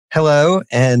Hello,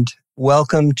 and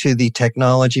welcome to the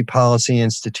Technology Policy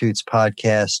Institute's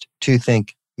podcast, To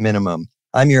Think Minimum.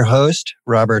 I'm your host,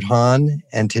 Robert Hahn,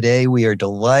 and today we are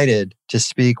delighted to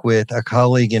speak with a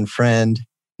colleague and friend,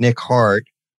 Nick Hart,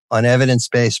 on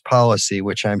evidence-based policy,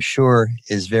 which I'm sure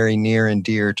is very near and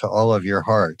dear to all of your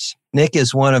hearts. Nick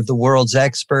is one of the world's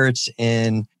experts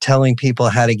in telling people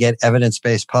how to get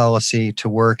evidence-based policy to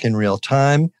work in real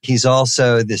time. He's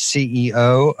also the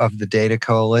CEO of the Data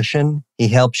Coalition. He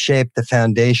helped shape the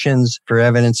foundations for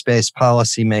Evidence-Based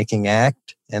Policy Making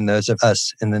Act, and those of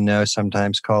us in the know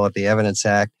sometimes call it the Evidence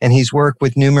Act. And he's worked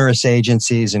with numerous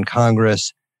agencies in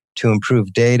Congress to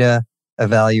improve data,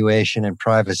 evaluation, and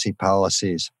privacy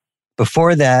policies.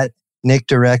 Before that, Nick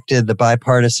directed the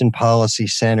Bipartisan Policy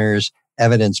Center's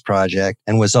Evidence Project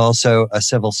and was also a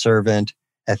civil servant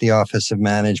at the Office of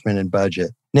Management and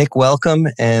Budget. Nick, welcome,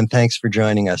 and thanks for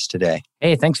joining us today.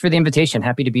 Hey, thanks for the invitation.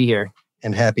 Happy to be here.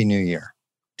 And Happy New Year.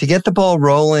 To get the ball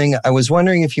rolling, I was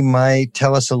wondering if you might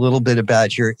tell us a little bit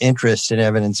about your interest in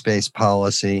evidence-based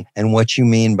policy and what you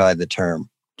mean by the term.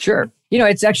 Sure.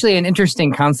 It's actually an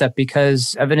interesting concept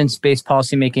because evidence-based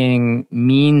policymaking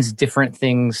means different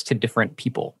things to different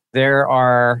people. There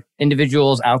are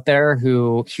individuals out there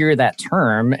who hear that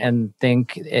term and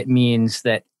think it means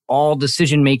that all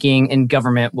decision-making in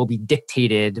government will be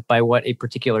dictated by what a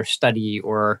particular study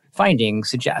or finding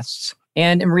suggests.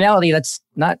 And in reality, that's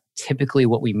not typically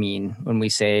what we mean when we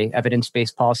say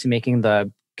evidence-based policymaking.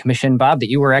 The commission, Bob, that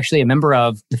you were actually a member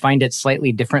of, defined it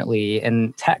slightly differently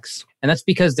in text. And that's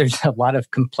because there's a lot of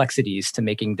complexities to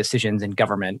making decisions in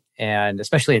government. And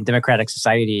especially in democratic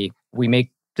society, we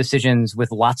make decisions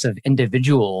with lots of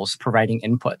individuals providing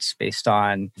inputs based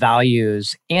on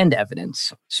values and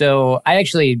evidence. So I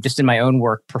actually, just in my own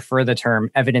work, prefer the term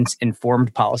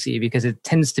evidence-informed policy because it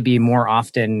tends to be more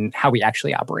often how we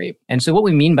actually operate. And so what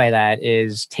we mean by that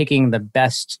is taking the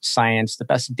best science, the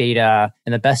best data,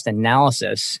 and the best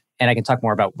analysis, and I can talk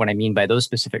more about what I mean by those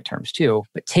specific terms too,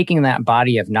 but taking that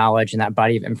body of knowledge and that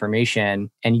body of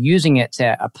information and using it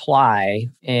to apply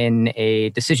in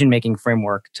a decision-making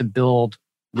framework to build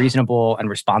reasonable and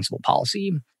responsible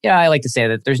policy. Yeah, I like to say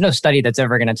that there's no study that's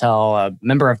ever going to tell a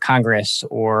member of Congress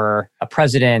or a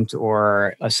president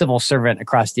or a civil servant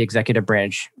across the executive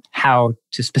branch how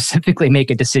to specifically make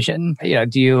a decision.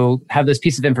 Do you have this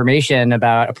piece of information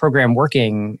about a program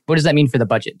working? What does that mean for the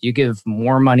budget? Do you give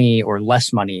more money or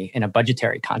less money in a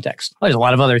budgetary context? Well, there's a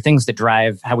lot of other things that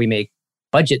drive how we make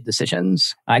budget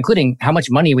decisions, including how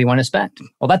much money we want to spend.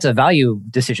 Well, that's a value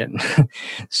decision.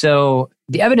 So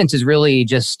the evidence is really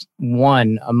just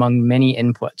one among many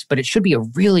inputs, but it should be a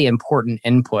really important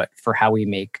input for how we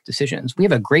make decisions. We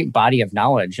have a great body of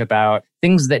knowledge about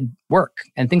things that work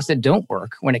and things that don't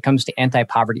work when it comes to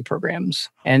anti-poverty programs.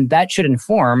 And that should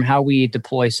inform how we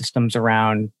deploy systems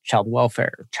around child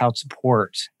welfare, child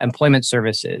support, employment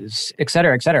services, et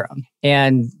cetera, et cetera.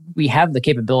 And we have the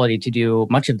capability to do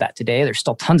much of that today. There's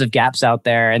still tons of gaps out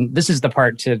there. And this is the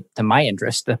part to my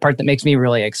interest. The part that makes me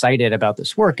really excited about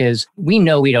this work is we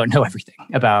know we don't know everything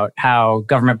about how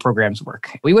government programs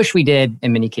work. We wish we did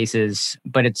in many cases,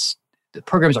 but the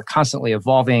programs are constantly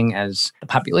evolving as the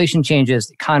population changes,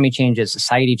 the economy changes,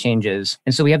 society changes.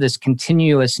 And so we have this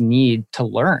continuous need to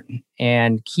learn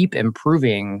and keep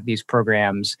improving these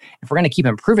programs. If we're going to keep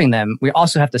improving them, we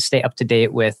also have to stay up to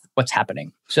date with what's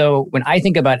happening. So when I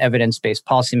think about evidence-based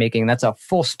policymaking, that's a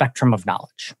full spectrum of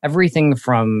knowledge. Everything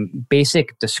from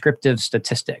basic descriptive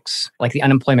statistics, like the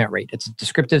unemployment rate. It's a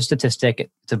descriptive statistic.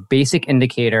 It's a basic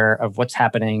indicator of what's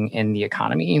happening in the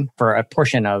economy for a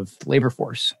portion of the labor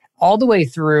force, all the way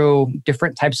through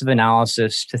different types of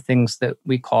analysis to things that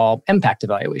we call impact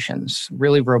evaluations,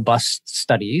 really robust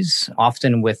studies,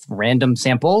 often with random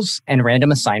samples and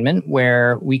random assignment,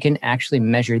 where we can actually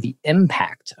measure the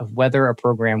impact of whether a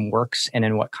program works and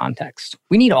in what context.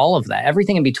 We need all of that,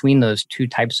 everything in between those two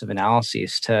types of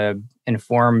analyses to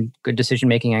inform good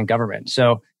decision-making in government.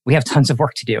 So we have tons of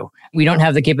work to do. We don't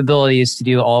have the capabilities to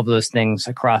do all of those things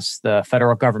across the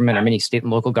federal government or many state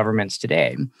and local governments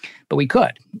today, but we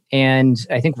could. And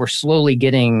I think we're slowly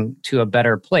getting to a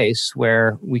better place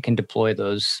where we can deploy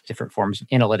those different forms of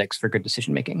analytics for good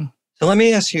decision making. So let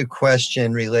me ask you a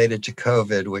question related to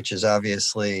COVID, which is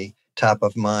obviously top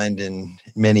of mind in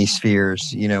many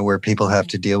spheres, where people have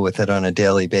to deal with it on a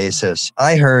daily basis.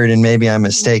 I heard, and maybe I'm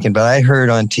mistaken, but I heard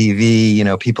on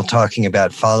TV, people talking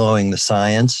about following the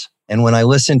science. And when I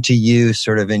listened to you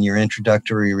sort of in your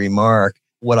introductory remark,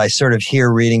 what I sort of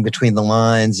hear reading between the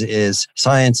lines is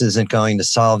science isn't going to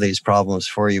solve these problems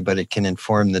for you, but it can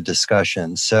inform the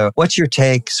discussion. So what's your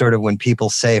take sort of when people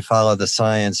say follow the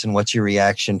science, and what's your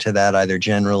reaction to that either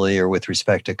generally or with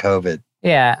respect to COVID?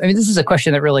 Yeah, I mean, this is a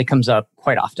question that really comes up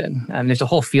quite often. There's a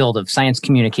whole field of science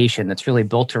communication that's really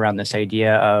built around this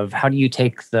idea of how do you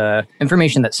take the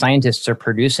information that scientists are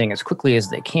producing as quickly as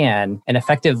they can and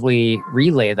effectively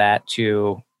relay that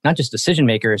to not just decision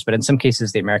makers, but in some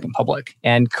cases, the American public.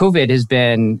 And COVID has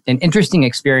been an interesting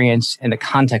experience in the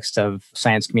context of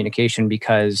science communication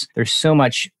because there's so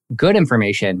much good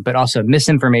information, but also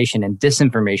misinformation and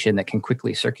disinformation that can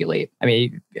quickly circulate. I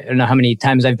mean, I don't know how many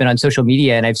times I've been on social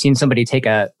media and I've seen somebody take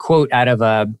a quote out of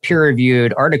a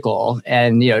peer-reviewed article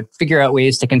and, figure out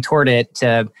ways to contort it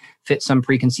to fit some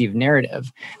preconceived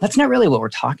narrative. That's not really what we're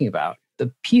talking about.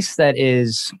 The piece that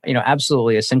is,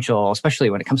 absolutely essential, especially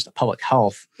when it comes to public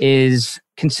health, is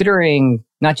considering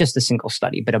not just a single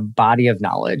study, but a body of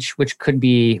knowledge, which could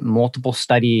be multiple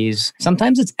studies.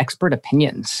 Sometimes it's expert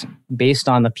opinions based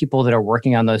on the people that are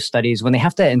working on those studies when they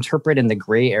have to interpret in the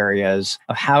gray areas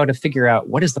of how to figure out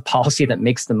what is the policy that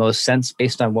makes the most sense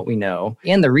based on what we know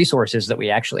and the resources that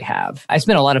we actually have. I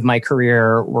spent a lot of my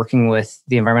career working with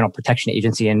the Environmental Protection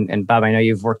Agency, and Bob, I know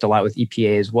you've worked a lot with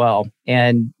EPA as well.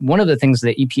 And one of the things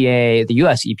that EPA, the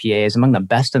US EPA, is among the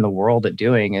best in the world at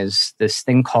doing is this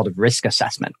thing called risk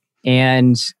assessment.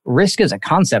 And risk is a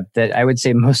concept that I would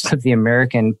say most of the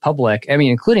American public,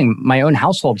 including my own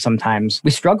household sometimes, we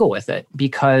struggle with it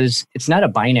because it's not a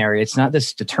binary. It's not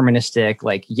this deterministic,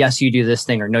 like, yes, you do this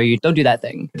thing or no, you don't do that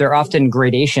thing. There are often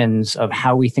gradations of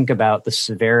how we think about the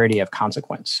severity of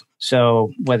consequence.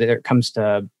 So whether it comes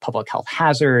to public health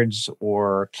hazards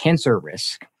or cancer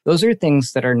risk, those are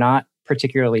things that are not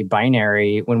particularly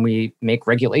binary when we make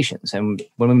regulations and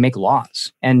when we make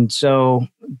laws. And so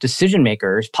decision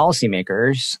makers,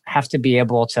 policymakers have to be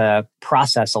able to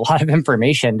process a lot of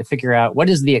information to figure out what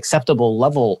is the acceptable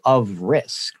level of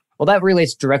risk. Well, that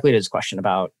relates directly to this question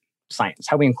about science,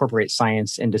 how we incorporate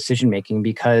science in decision making,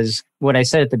 because what I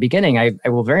said at the beginning, I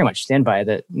will very much stand by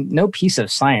that no piece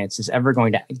of science is ever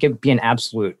going to be an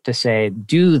absolute to say,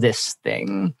 do this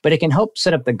thing, but it can help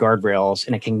set up the guardrails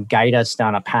and it can guide us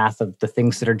down a path of the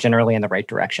things that are generally in the right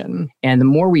direction. And the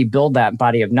more we build that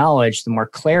body of knowledge, the more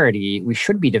clarity we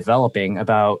should be developing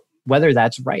about whether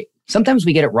that's right. Sometimes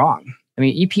we get it wrong.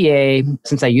 EPA,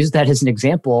 since I used that as an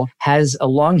example, has a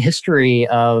long history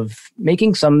of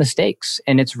making some mistakes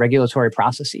in its regulatory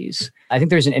processes. I think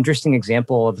there's an interesting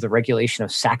example of the regulation of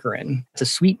saccharin. It's a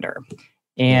sweetener.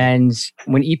 And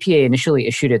when EPA initially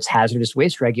issued its hazardous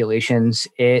waste regulations,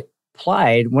 it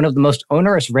applied one of the most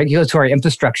onerous regulatory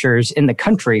infrastructures in the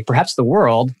country, perhaps the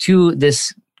world, to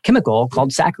this chemical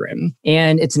called saccharin.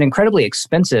 And it's an incredibly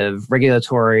expensive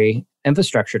regulatory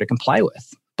infrastructure to comply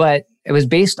with. But it was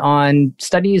based on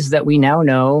studies that we now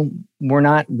know were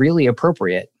not really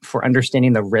appropriate for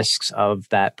understanding the risks of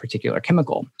that particular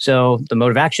chemical. So the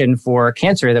mode of action for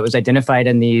cancer that was identified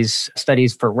in these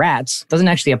studies for rats doesn't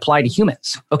actually apply to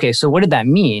humans. Okay, so what did that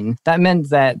mean? That meant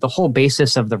that the whole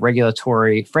basis of the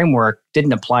regulatory framework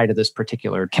didn't apply to this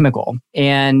particular chemical.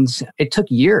 And it took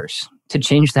years to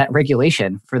change that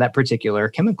regulation for that particular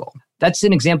chemical. That's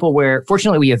an example where,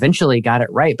 fortunately, we eventually got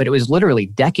it right, but it was literally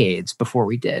decades before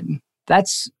we did.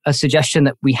 That's a suggestion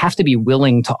that we have to be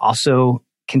willing to also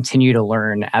continue to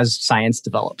learn as science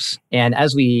develops. And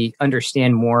as we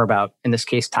understand more about, in this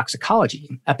case, toxicology,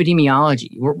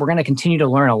 epidemiology, we're going to continue to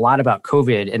learn a lot about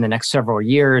COVID in the next several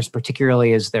years,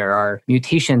 particularly as there are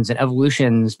mutations and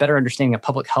evolutions, better understanding of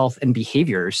public health and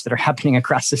behaviors that are happening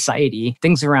across society,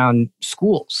 things around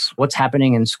schools, what's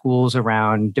happening in schools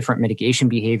around different mitigation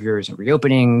behaviors and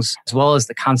reopenings, as well as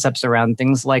the concepts around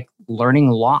things like learning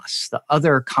loss, the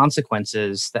other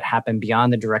consequences that happen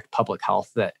beyond the direct public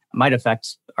health that might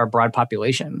affect our broad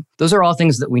population. Those are all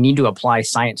things that we need to apply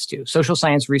science to. Social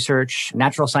science research,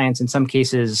 natural science in some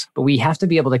cases, but we have to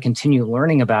be able to continue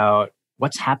learning about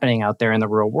what's happening out there in the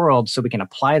real world so we can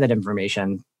apply that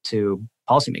information to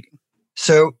policymaking.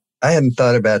 So I hadn't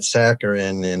thought about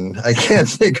saccharin in I can't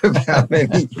think of how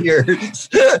many years.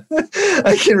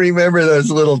 I can remember those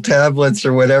little tablets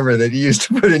or whatever that you used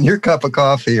to put in your cup of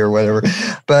coffee or whatever.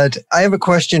 But I have a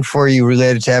question for you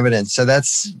related to evidence. So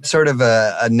that's sort of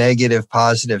a negative,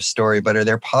 positive story. But are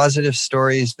there positive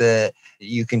stories that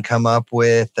you can come up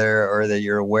with or that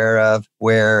you're aware of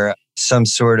where some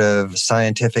sort of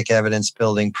scientific evidence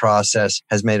building process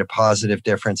has made a positive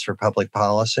difference for public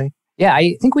policy? Yeah,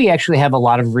 I think we actually have a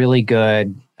lot of really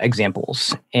good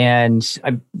examples. And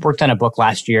I worked on a book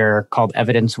last year called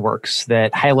Evidence Works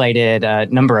that highlighted a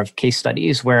number of case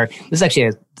studies where this is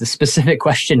actually the specific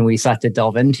question we sought to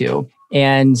delve into.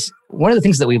 And one of the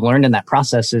things that we've learned in that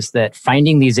process is that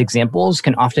finding these examples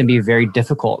can often be very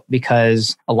difficult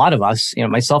because a lot of us,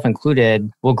 myself included,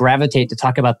 will gravitate to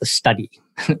talk about the study,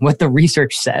 what the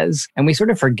research says. And we sort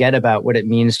of forget about what it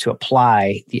means to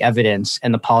apply the evidence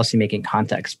in the policymaking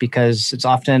context because it's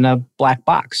often a black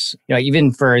box.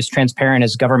 Even for as transparent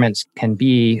as governments can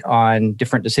be on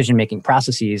different decision-making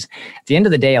processes, at the end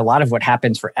of the day, a lot of what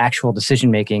happens for actual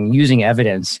decision-making using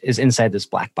evidence is inside this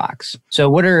black box. So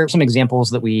what are some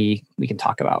examples that we can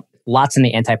talk about? Lots in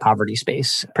the anti-poverty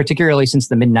space, particularly since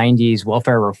the mid-90s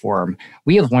welfare reform.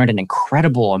 We have learned an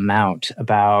incredible amount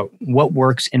about what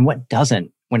works and what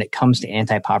doesn't when it comes to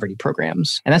anti-poverty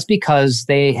programs. And that's because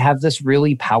they have this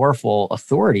really powerful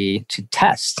authority to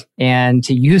test and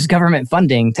to use government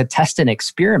funding to test and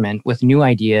experiment with new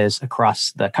ideas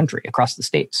across the country, across the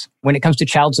states. When it comes to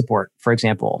child support, for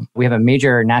example, we have a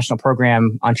major national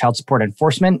program on child support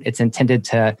enforcement. It's intended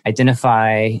to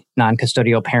identify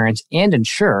non-custodial parents and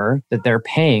ensure that they're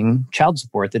paying child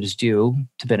support that is due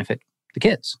to benefit the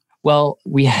kids. Well,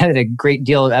 we had a great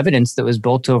deal of evidence that was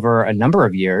built over a number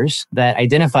of years that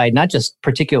identified not just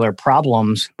particular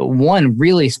problems, but one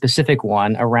really specific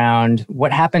one around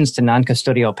what happens to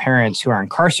non-custodial parents who are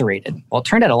incarcerated. Well, it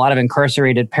turned out a lot of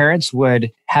incarcerated parents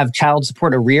would have child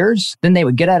support arrears. Then they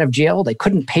would get out of jail. They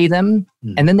couldn't pay them.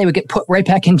 And then they would get put right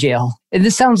back in jail. And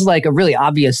this sounds like a really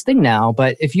obvious thing now,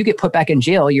 but if you get put back in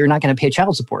jail, you're not going to pay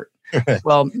child support.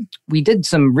 Well, we did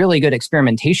some really good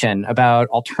experimentation about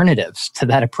alternatives to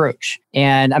that approach.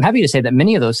 And I'm happy to say that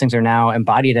many of those things are now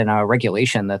embodied in a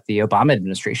regulation that the Obama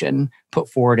administration put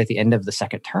forward at the end of the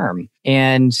second term.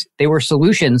 And they were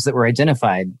solutions that were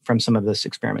identified from some of this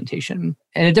experimentation.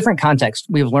 In a different context,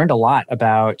 we've learned a lot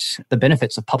about the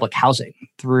benefits of public housing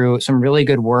through some really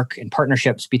good work and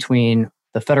partnerships between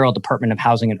the Federal Department of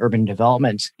Housing and Urban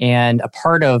Development, and a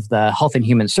part of the Health and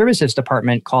Human Services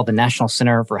Department called the National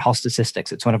Center for Health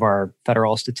Statistics. It's one of our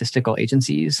federal statistical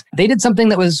agencies. They did something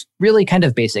that was really kind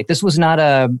of basic. This was not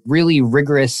a really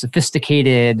rigorous,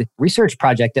 sophisticated research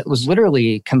project that was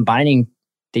literally combining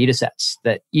data sets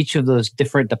that each of those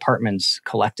different departments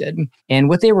collected. And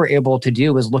what they were able to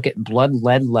do was look at blood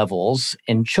lead levels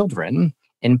in children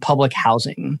in public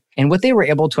housing. And what they were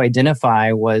able to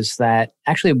identify was that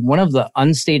actually one of the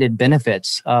unstated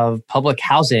benefits of public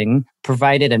housing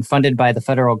provided and funded by the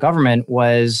federal government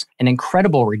was an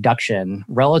incredible reduction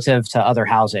relative to other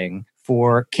housing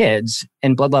for kids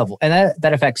in blood level. And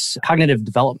that affects cognitive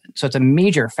development. So it's a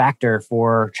major factor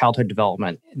for childhood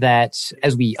development that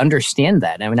as we understand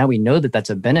that, and now we know that that's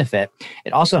a benefit,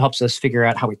 it also helps us figure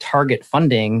out how we target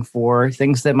funding for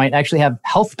things that might actually have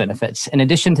health benefits in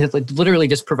addition to literally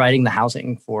just providing the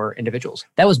housing for individuals.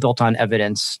 That was built on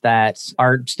evidence that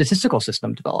our statistical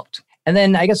system developed. And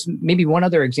then I guess maybe one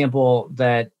other example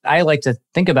that I like to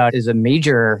think about is a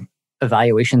major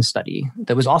evaluation study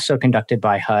that was also conducted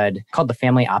by HUD called the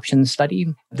Family Options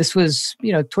Study. This was,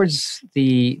 towards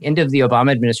the end of the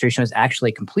Obama administration, was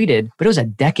actually completed, but it was a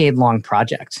decade-long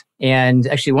project. And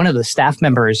actually, one of the staff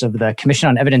members of the Commission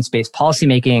on Evidence-Based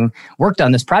Policymaking worked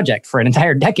on this project for an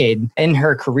entire decade in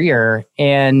her career.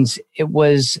 And it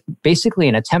was basically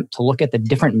an attempt to look at the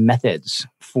different methods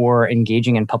for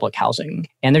engaging in public housing.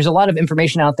 And there's a lot of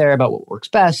information out there about what works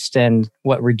best and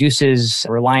what reduces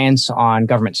reliance on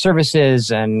government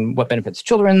services and what benefits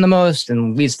children the most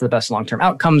and leads to the best long-term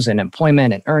outcomes and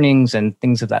employment and earnings and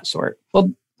things of that sort.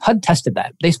 Well, HUD tested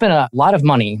that. They spent a lot of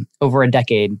money over a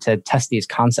decade to test these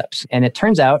concepts. And it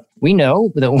turns out we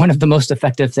know that one of the most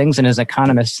effective things, and as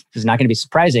economists, it's not going to be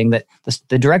surprising, that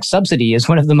the direct subsidy is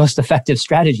one of the most effective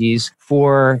strategies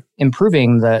for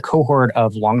improving the cohort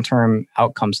of long-term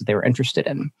outcomes that they were interested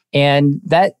in. And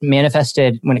that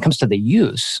manifested when it comes to the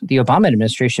use. The Obama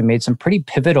administration made some pretty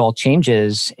pivotal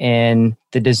changes in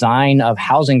the design of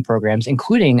housing programs,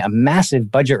 including a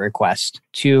massive budget request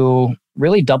to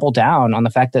really double down on the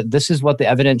fact that this is what the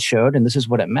evidence showed and this is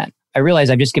what it meant. I realize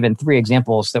I've just given 3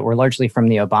 examples that were largely from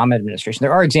the Obama administration.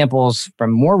 There are examples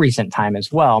from more recent time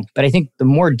as well, but I think the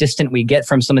more distant we get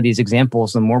from some of these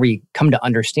examples, the more we come to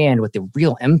understand what the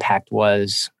real impact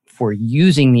was for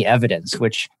using the evidence,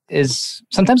 which is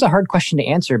sometimes a hard question to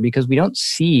answer because we don't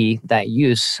see that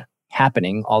use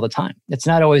happening all the time. It's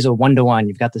not always a one-to-one.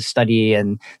 You've got the study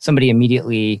and somebody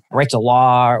immediately writes a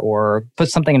law or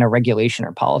puts something in a regulation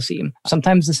or policy.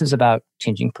 Sometimes this is about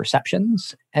changing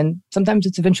perceptions, and sometimes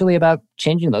it's eventually about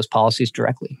changing those policies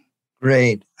directly.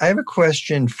 Great. I have a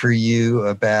question for you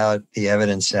about the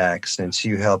Evidence Act, since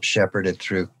you helped shepherd it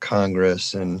through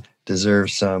Congress and deserve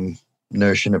some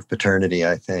notion of paternity,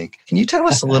 I think. Can you tell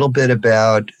us a little bit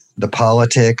about the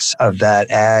politics of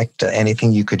that act?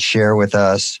 Anything you could share with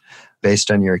us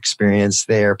based on your experience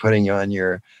there, putting you on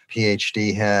your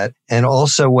PhD hat, and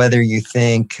also whether you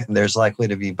think there's likely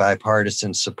to be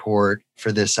bipartisan support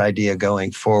for this idea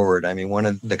going forward. I mean, one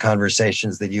of the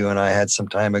conversations that you and I had some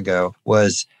time ago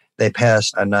was they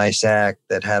passed a nice act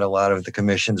that had a lot of the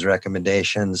commission's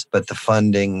recommendations, but the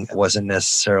funding wasn't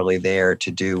necessarily there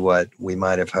to do what we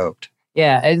might have hoped.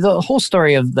 Yeah, the whole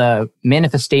story of the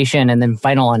manifestation and then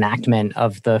final enactment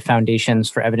of the Foundations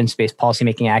for Evidence-Based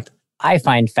Policymaking Act, I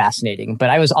find fascinating, but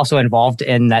I was also involved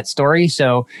in that story,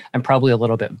 so I'm probably a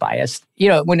little bit biased.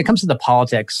 When it comes to the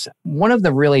politics, one of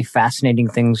the really fascinating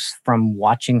things from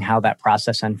watching how that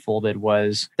process unfolded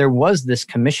was there was this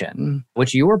commission,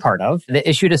 which you were part of, that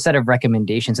issued a set of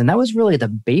recommendations, and that was really the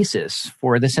basis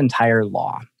for this entire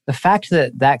law. The fact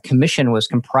that that commission was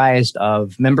comprised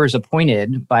of members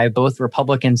appointed by both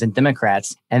Republicans and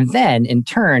Democrats, and then in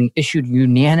turn issued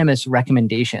unanimous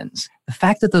recommendations. The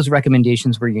fact that those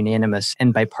recommendations were unanimous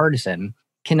and bipartisan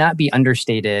cannot be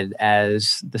understated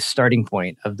as the starting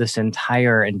point of this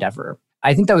entire endeavor.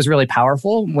 I think that was really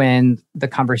powerful when the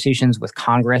conversations with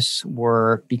Congress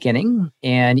were beginning,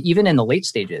 and even in the late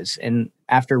stages. And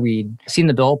after we'd seen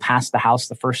the bill pass the House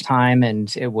the first time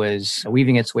and it was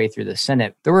weaving its way through the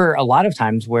Senate, there were a lot of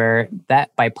times where that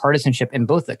bipartisanship in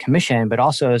both the commission, but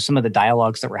also some of the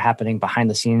dialogues that were happening behind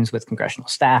the scenes with congressional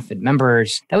staff and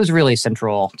members, that was really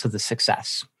central to the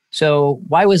success. So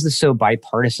why was this so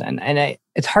bipartisan? And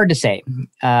it's hard to say,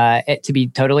 to be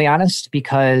totally honest,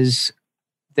 because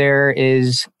there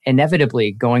is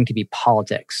inevitably going to be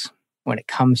politics when it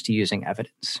comes to using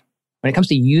evidence. When it comes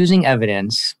to using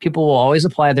evidence, people will always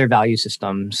apply their value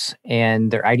systems and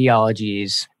their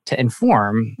ideologies to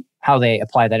inform how they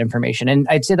apply that information. And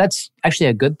I'd say that's actually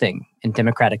a good thing in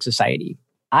democratic society.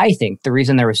 I think the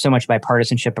reason there was so much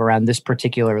bipartisanship around this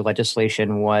particular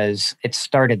legislation was it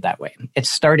started that way. It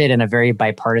started in a very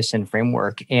bipartisan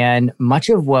framework. And much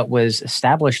of what was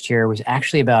established here was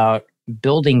actually about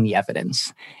building the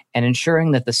evidence and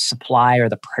ensuring that the supply or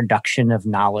the production of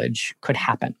knowledge could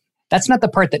happen. That's not the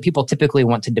part that people typically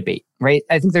want to debate, right?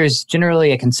 I think there's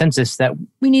generally a consensus that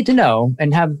we need to know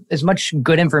and have as much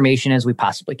good information as we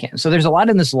possibly can. So there's a lot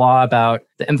in this law about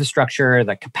the infrastructure,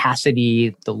 the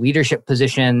capacity, the leadership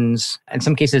positions, in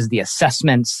some cases the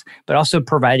assessments, but also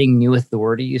providing new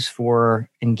authorities for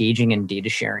engaging in data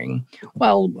sharing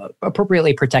while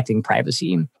appropriately protecting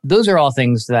privacy. Those are all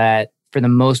things that, for the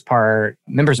most part,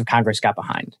 members of Congress got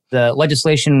behind. The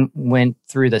legislation went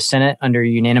through the Senate under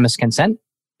unanimous consent,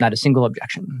 not a single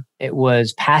objection. It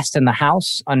was passed in the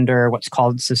House under what's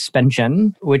called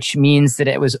suspension, which means that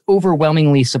it was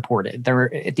overwhelmingly supported.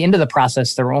 At the end of the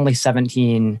process, there were only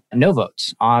 17 no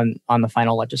votes on the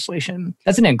final legislation.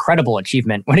 That's an incredible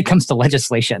achievement when it comes to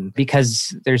legislation,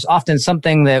 because there's often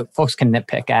something that folks can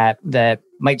nitpick at that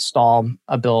might stall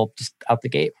a bill just out the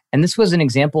gate. And this was an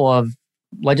example of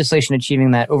legislation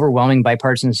achieving that overwhelming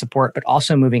bipartisan support, but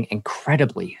also moving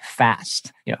incredibly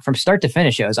fast. From start to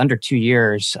finish, it was under 2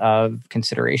 years of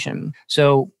consideration.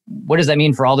 So what does that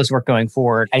mean for all this work going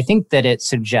forward? I think that it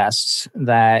suggests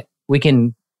that we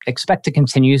can expect to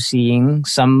continue seeing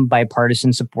some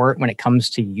bipartisan support when it comes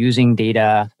to using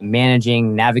data,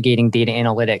 managing, navigating data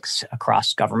analytics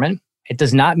across government. It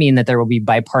does not mean that there will be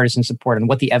bipartisan support on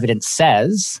what the evidence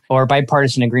says or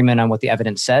bipartisan agreement on what the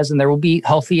evidence says. And there will be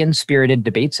healthy and spirited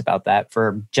debates about that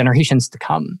for generations to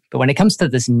come. But when it comes to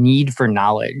this need for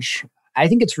knowledge, I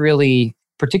think it's really,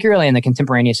 particularly in the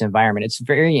contemporaneous environment, it's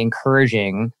very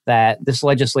encouraging that this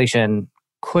legislation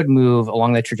could move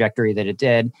along the trajectory that it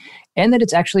did and that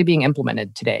it's actually being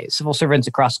implemented today. Civil servants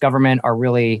across government are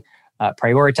really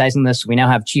prioritizing this. We now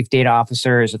have chief data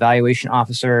officers, evaluation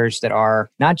officers that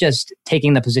are not just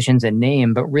taking the positions in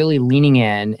name, but really leaning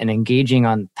in and engaging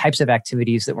on types of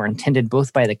activities that were intended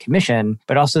both by the commission,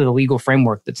 but also the legal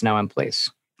framework that's now in place.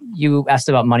 You asked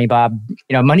about money, Bob.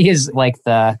 Money is like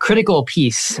the critical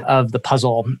piece of the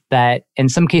puzzle that in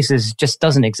some cases just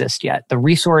doesn't exist yet. The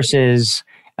resources,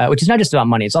 which is not just about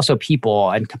money, it's also people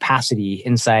and capacity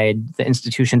inside the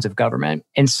institutions of government.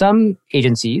 In some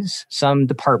agencies, some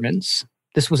departments,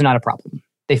 this was not a problem.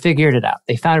 They figured it out.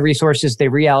 They found resources, they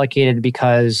reallocated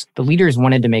because the leaders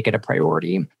wanted to make it a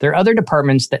priority. There are other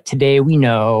departments that today we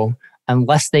know,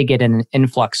 unless they get an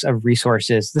influx of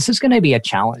resources, this is going to be a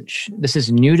challenge. This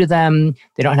is new to them.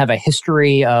 They don't have a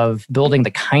history of building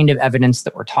the kind of evidence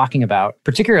that we're talking about,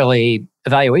 particularly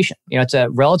evaluation. It's a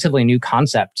relatively new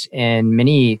concept in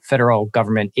many federal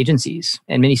government agencies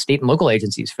and many state and local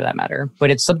agencies for that matter.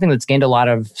 But it's something that's gained a lot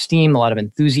of steam, a lot of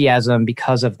enthusiasm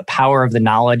because of the power of the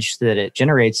knowledge that it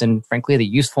generates and frankly, the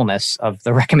usefulness of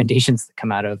the recommendations that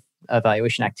come out of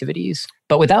evaluation activities.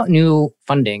 But without new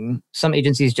funding, some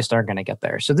agencies just aren't going to get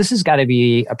there. So this has got to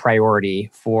be a priority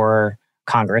for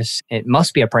Congress. It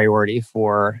must be a priority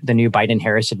for the new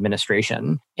Biden-Harris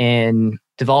administration in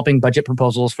developing budget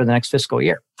proposals for the next fiscal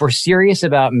year. If we're serious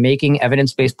about making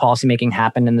evidence-based policymaking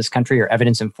happen in this country, or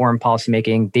evidence-informed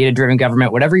policymaking, data-driven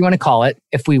government, whatever you want to call it,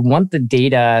 if we want the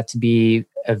data to be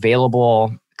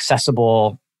available,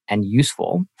 accessible, and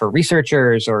useful for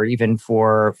researchers or even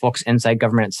for folks inside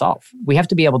government itself, we have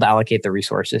to be able to allocate the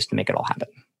resources to make it all happen.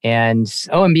 And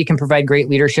OMB can provide great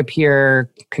leadership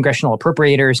here. Congressional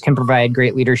appropriators can provide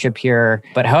great leadership here.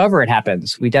 But however it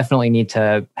happens, we definitely need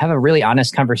to have a really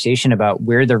honest conversation about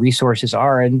where the resources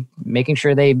are and making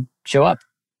sure they show up.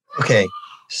 Okay.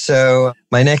 So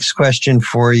my next question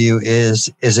for you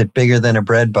is it bigger than a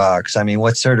bread box? I mean,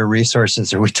 what sort of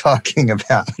resources are we talking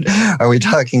about? Are we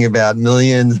talking about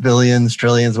millions, billions,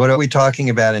 trillions? What are we talking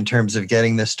about in terms of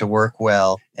getting this to work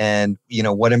well? And,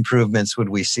 what improvements would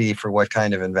we see for what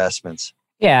kind of investments?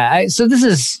 Yeah, so this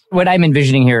is what I'm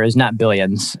envisioning here is not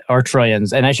billions or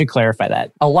trillions, and I should clarify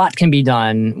that. A lot can be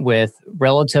done with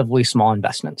relatively small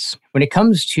investments. When it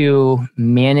comes to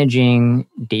managing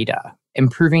data,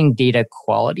 improving data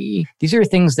quality, these are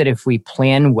things that if we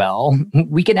plan well,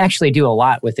 we can actually do a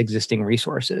lot with existing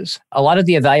resources. A lot of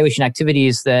the evaluation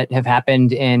activities that have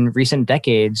happened in recent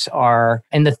decades are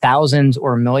in the thousands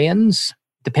or millions,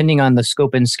 depending on the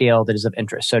scope and scale that is of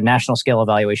interest. So national scale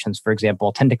evaluations, for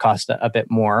example, tend to cost a bit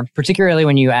more, particularly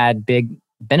when you add big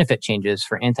benefit changes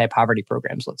for anti-poverty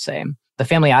programs, let's say. The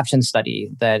family option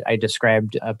study that I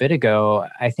described a bit ago,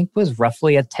 I think was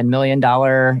roughly a $10 million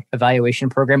evaluation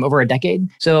program over a decade.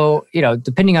 So,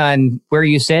 depending on where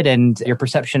you sit and your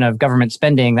perception of government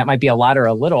spending, that might be a lot or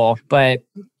a little. But,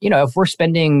 if we're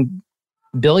spending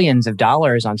billions of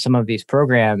dollars on some of these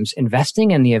programs,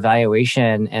 investing in the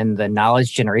evaluation and the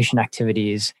knowledge generation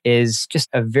activities is just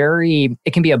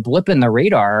it can be a blip in the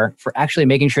radar for actually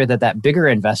making sure that bigger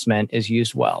investment is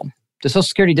used well. The Social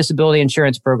Security Disability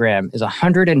Insurance Program is a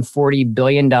 $140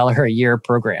 billion a year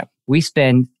program. We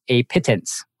spend a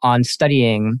pittance on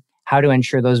studying how to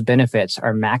ensure those benefits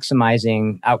are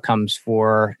maximizing outcomes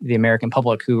for the American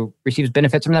public who receives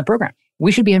benefits from that program.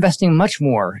 We should be investing much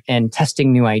more in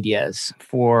testing new ideas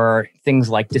for things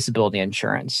like disability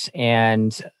insurance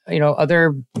and,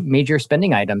 other major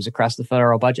spending items across the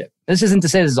federal budget. This isn't to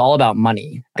say this is all about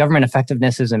money. Government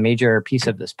effectiveness is a major piece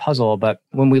of this puzzle, but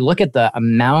when we look at the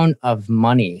amount of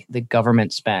money the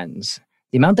government spends,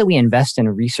 the amount that we invest in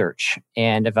research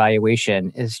and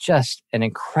evaluation is just an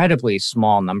incredibly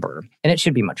small number, and it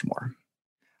should be much more.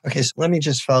 Okay, so let me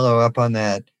just follow up on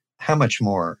that. How much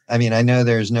more? I mean, I know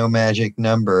there's no magic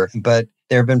number, but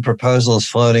there have been proposals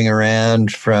floating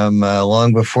around from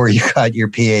long before you got your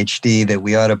PhD that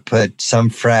we ought to put some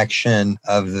fraction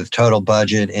of the total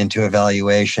budget into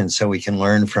evaluation so we can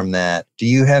learn from that. Do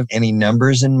you have any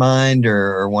numbers in mind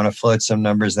or want to float some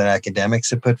numbers that academics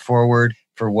have put forward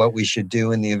for what we should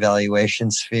do in the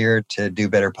evaluation sphere to do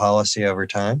better policy over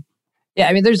time? Yeah,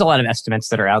 I mean, there's a lot of estimates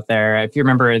that are out there. If you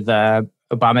remember, the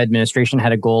Obama administration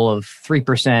had a goal of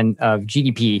 3% of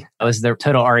GDP. That was their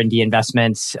total R&D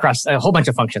investments across a whole bunch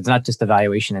of functions, not just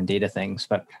evaluation and data things.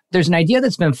 But there's an idea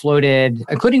that's been floated,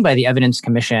 including by the Evidence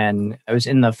Commission. It was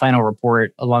in the final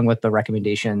report along with the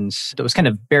recommendations that was kind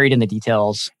of buried in the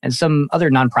details. And some other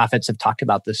nonprofits have talked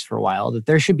about this for a while, that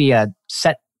there should be a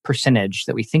set percentage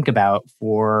that we think about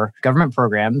for government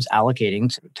programs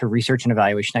allocating to research and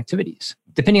evaluation activities.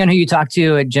 Depending on who you talk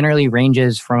to, it generally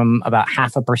ranges from about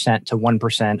 0.5% to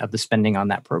 1% of the spending on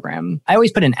that program. I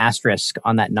always put an asterisk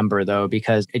on that number, though,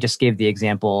 because it just gave the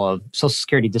example of Social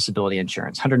Security Disability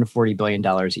Insurance, $140 billion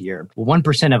a year. Well,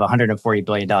 1% of $140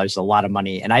 billion is a lot of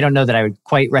money. And I don't know that I would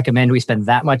quite recommend we spend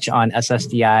that much on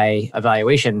SSDI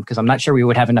evaluation because I'm not sure we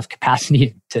would have enough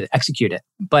capacity to execute it.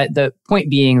 But the point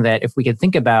being that if we could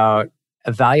think about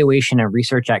evaluation and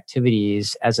research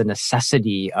activities as a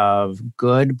necessity of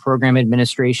good program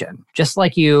administration. Just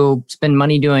like you spend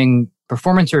money doing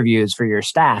performance reviews for your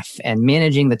staff and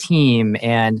managing the team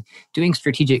and doing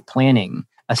strategic planning,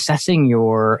 assessing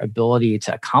your ability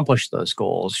to accomplish those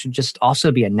goals should just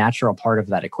also be a natural part of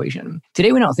that equation.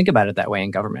 Today, we don't think about it that way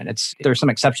in government. There are some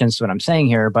exceptions to what I'm saying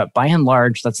here, but by and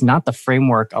large, that's not the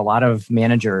framework a lot of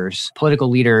managers, political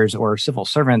leaders, or civil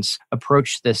servants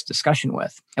approach this discussion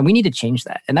with. And we need to change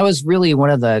that. And that was really one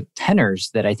of the tenors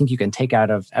that I think you can take out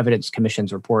of Evidence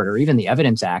Commission's report or even the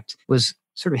Evidence Act was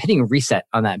sort of hitting reset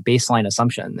on that baseline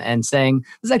assumption and saying,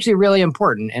 this is actually really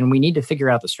important and we need to figure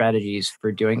out the strategies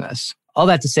for doing this. All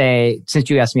that to say, since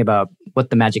you asked me about what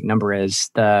the magic number is,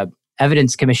 the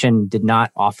Evidence Commission did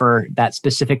not offer that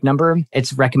specific number.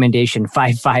 Its recommendation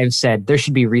 5.5 said there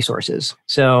should be resources.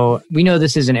 So we know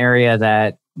this is an area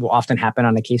that will often happen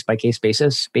on a case-by-case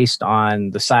basis based on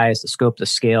the size, the scope, the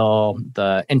scale,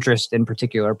 the interest in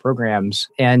particular programs.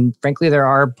 And frankly, there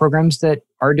are programs that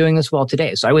are doing this well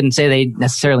today. So I wouldn't say they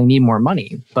necessarily need more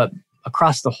money, but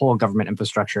across the whole government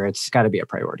infrastructure, it's got to be a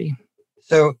priority.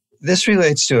 So this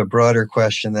relates to a broader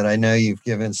question that I know you've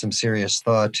given some serious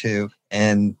thought to,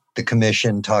 and the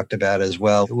commission talked about as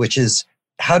well, which is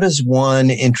how does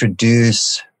one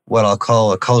introduce what I'll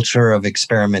call a culture of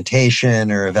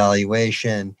experimentation or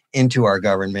evaluation into our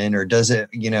government, or does it,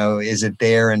 is it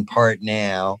there in part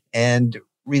now? And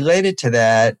related to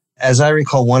that, as I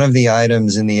recall, one of the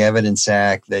items in the Evidence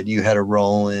Act that you had a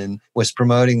role in was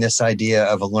promoting this idea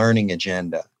of a learning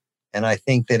agenda. And I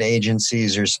think that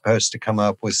agencies are supposed to come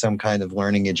up with some kind of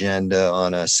learning agenda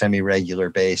on a semi-regular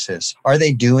basis. Are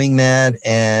they doing that?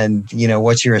 And,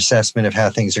 what's your assessment of how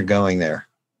things are going there?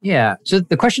 Yeah. So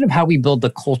the question of how we build the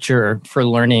culture for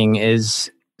learning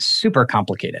is super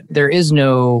complicated. There is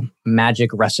no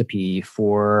magic recipe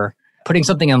for putting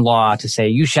something in law to say,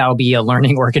 you shall be a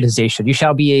learning organization, you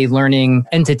shall be a learning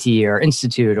entity or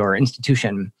institute or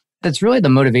institution. That's really the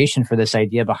motivation for this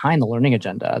idea behind the learning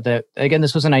agenda. That, again,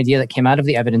 this was an idea that came out of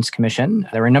the Evidence Commission.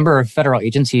 There were a number of federal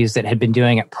agencies that had been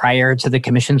doing it prior to the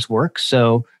commission's work.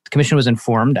 So the commission was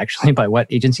informed actually by what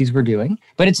agencies were doing.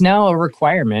 But it's now a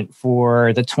requirement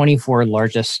for the 24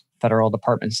 largest federal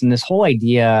departments. And this whole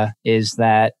idea is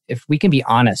that if we can be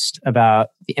honest about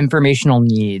the informational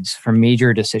needs for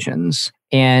major decisions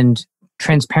and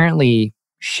transparently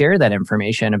share that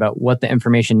information about what the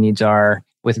information needs are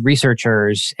with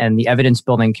researchers and the evidence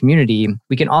building community,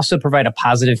 we can also provide a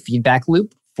positive feedback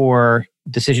loop for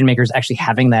decision makers actually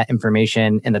having that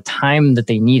information in the time that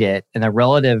they need it, in the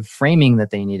relative framing that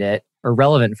they need it, or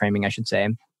relevant framing, I should say,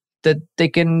 that they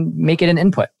can make it an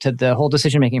input to the whole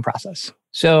decision-making process.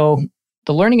 So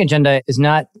the learning agenda is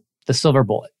not the silver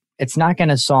bullet. It's not going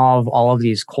to solve all of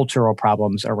these cultural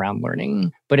problems around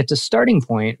learning, but it's a starting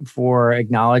point for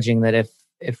acknowledging that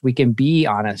if we can be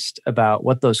honest about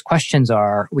what those questions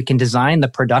are, we can design the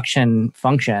production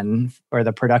function or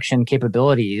the production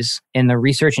capabilities in the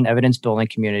research and evidence building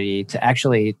community to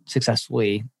actually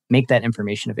successfully make that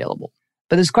information available.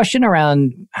 But this question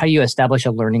around how you establish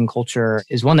a learning culture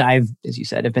is one that I've, as you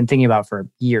said, have been thinking about for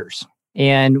years.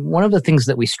 And one of the things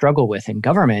that we struggle with in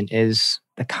government is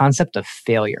the concept of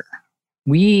failure.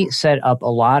 We set up a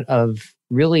lot of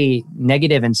really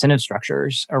negative incentive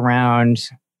structures around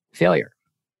failure.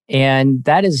 And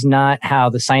that is not how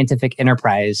the scientific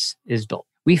enterprise is built.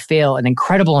 We fail an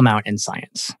incredible amount in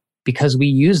science because we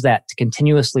use that to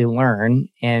continuously learn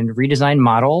and redesign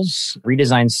models,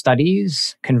 redesign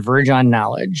studies, converge on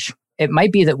knowledge. It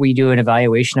might be that we do an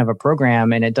evaluation of a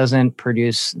program and it doesn't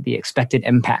produce the expected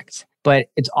impact. But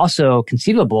it's also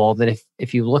conceivable that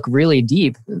if you look really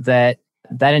deep, that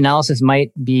analysis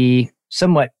might be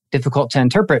somewhat difficult to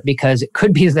interpret because it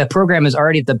could be the program is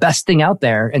already the best thing out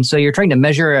there. And so you're trying to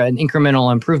measure an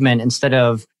incremental improvement instead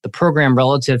of the program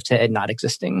relative to it not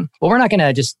existing. Well, we're not going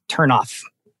to just turn off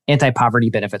anti-poverty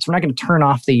benefits. We're not going to turn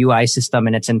off the UI system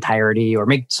in its entirety or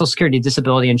make Social Security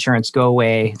disability insurance go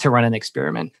away to run an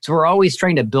experiment. So we're always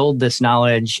trying to build this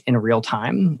knowledge in real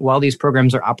time while these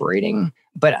programs are operating.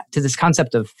 But to this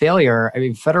concept of failure, I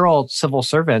mean, federal civil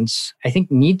servants, I think,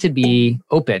 need to be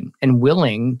open and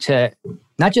willing to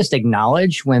not just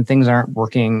acknowledge when things aren't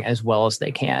working as well as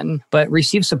they can, but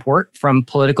receive support from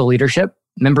political leadership,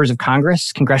 members of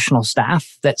Congress, congressional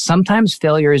staff, that sometimes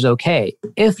failure is okay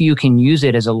if you can use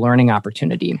it as a learning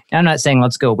opportunity. And I'm not saying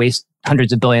let's go waste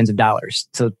hundreds of billions of dollars.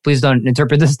 So please don't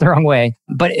interpret this the wrong way.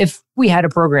 But if we had a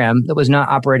program that was not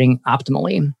operating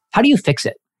optimally, how do you fix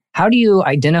it? How do you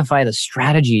identify the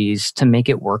strategies to make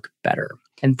it work better?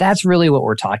 And that's really what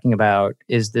we're talking about,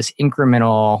 is this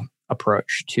incremental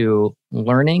approach to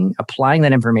learning, applying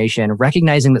that information,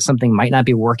 recognizing that something might not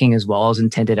be working as well as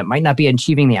intended. It might not be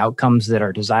achieving the outcomes that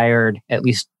are desired, at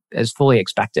least as fully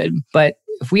expected. But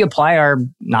if we apply our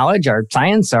knowledge, our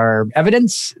science, our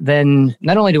evidence, then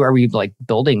not only are we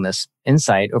building this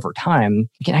insight over time,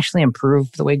 we can actually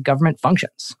improve the way government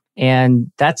functions.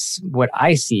 And that's what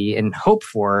I see and hope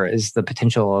for is the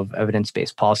potential of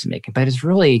evidence-based policymaking. But it's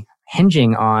really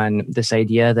hinging on this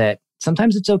idea that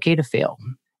sometimes it's okay to fail.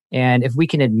 And if we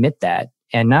can admit that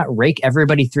and not rake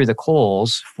everybody through the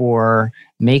coals for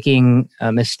making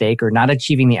a mistake or not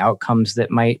achieving the outcomes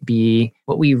that might be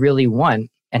what we really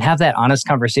want, and have that honest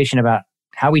conversation about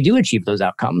how we do achieve those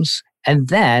outcomes, and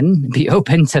then be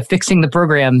open to fixing the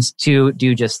programs to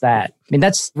do just that. I mean,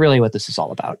 that's really what this is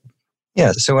all about.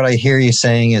 Yeah. So what I hear you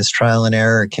saying is trial and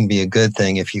error can be a good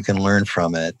thing if you can learn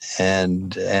from it.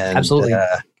 And Absolutely.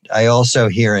 I also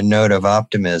hear a note of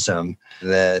optimism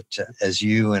that as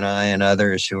you and I and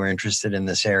others who are interested in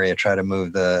this area try to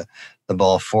move the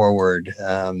ball forward,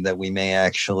 that we may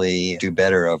actually do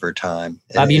better over time.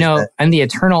 Bob, I'm the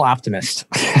eternal optimist.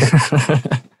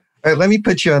 All right, let me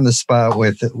put you on the spot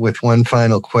with one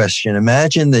final question.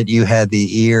 Imagine that you had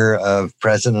the ear of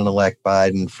President-elect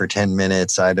Biden for 10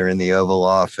 minutes, either in the Oval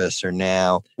Office or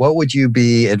now. What would you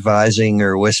be advising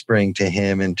or whispering to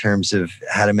him in terms of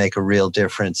how to make a real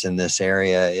difference in this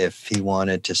area if he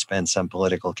wanted to spend some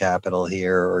political capital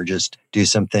here or just do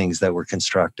some things that were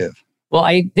constructive? Well,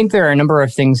 I think there are a number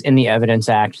of things in the Evidence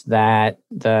Act that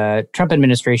the Trump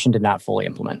administration did not fully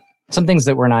implement. Some things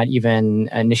that were not even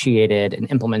initiated in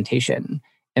implementation,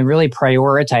 and really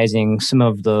prioritizing some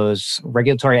of those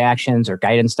regulatory actions or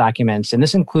guidance documents. And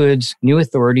this includes new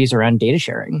authorities around data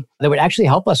sharing that would actually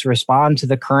help us respond to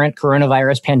the current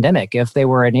coronavirus pandemic if they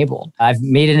were enabled. I've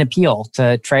made an appeal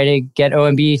to try to get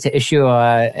OMB to issue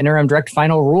an interim direct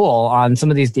final rule on some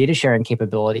of these data sharing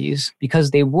capabilities,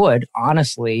 because they would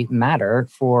honestly matter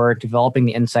for developing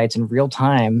the insights in real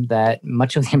time that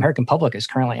much of the American public is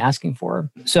currently asking for.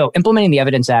 So implementing the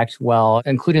Evidence Act well,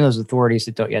 including those authorities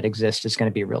that don't yet exist, is going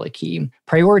to be really key.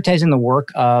 Prioritizing the work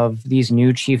of these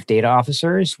new chief data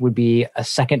officers would be a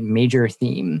second major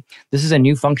theme. This is a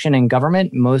new function in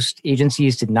government. Most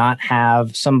agencies did not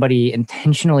have somebody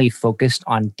intentionally focused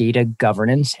on data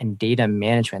governance and data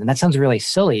management. And that sounds really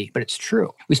silly, but it's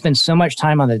true. We spend so much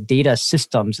time on the data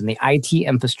systems and the IT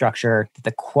infrastructure that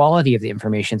the quality of the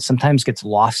information sometimes gets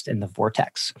lost in the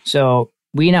vortex. So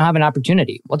we now have an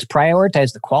opportunity. Let's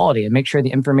prioritize the quality and make sure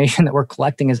the information that we're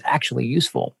collecting is actually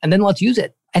useful. And then let's use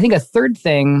it. I think a third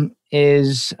thing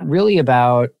is really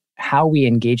about how we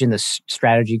engage in this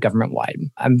strategy government-wide.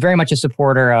 I'm very much a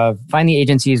supporter of find the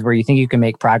agencies where you think you can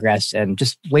make progress and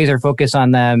just laser focus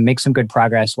on them, make some good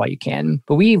progress while you can.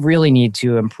 But we really need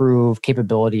to improve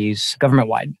capabilities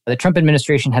government-wide. The Trump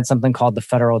administration had something called the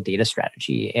Federal Data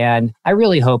Strategy. And I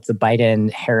really hope the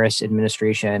Biden-Harris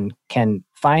administration can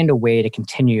find a way to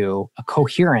continue a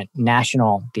coherent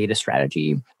national data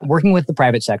strategy, working with the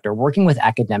private sector, working with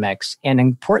academics, and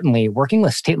importantly, working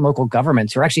with state and local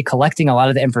governments who are actually collecting a lot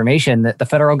of the information that the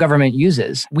federal government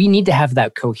uses. We need to have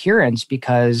that coherence,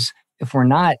 because if we're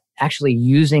not actually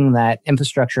using that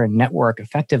infrastructure and network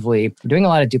effectively, we're doing a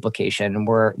lot of duplication,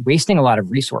 we're wasting a lot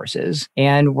of resources,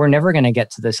 and we're never going to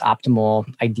get to this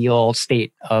optimal, ideal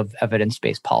state of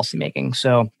evidence-based policymaking.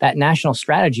 So that national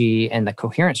strategy and the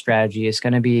coherent strategy is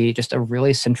going to be just a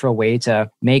really central way to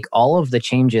make all of the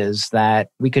changes that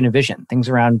we can envision, things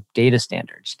around data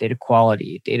standards, data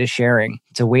quality, data sharing.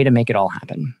 It's a way to make it all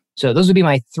happen. So those would be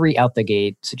my 3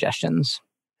 out-the-gate suggestions.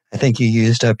 I think you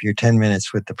used up your 10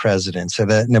 minutes with the president.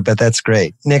 But that's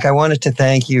great. Nick, I wanted to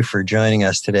thank you for joining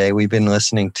us today. We've been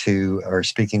listening to or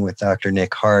speaking with Dr.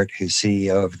 Nick Hart, who's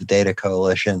CEO of the Data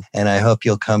Coalition. And I hope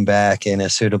you'll come back in a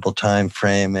suitable time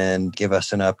frame and give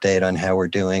us an update on how we're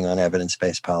doing on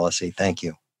evidence-based policy. Thank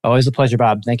you. Always a pleasure,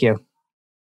 Bob. Thank you.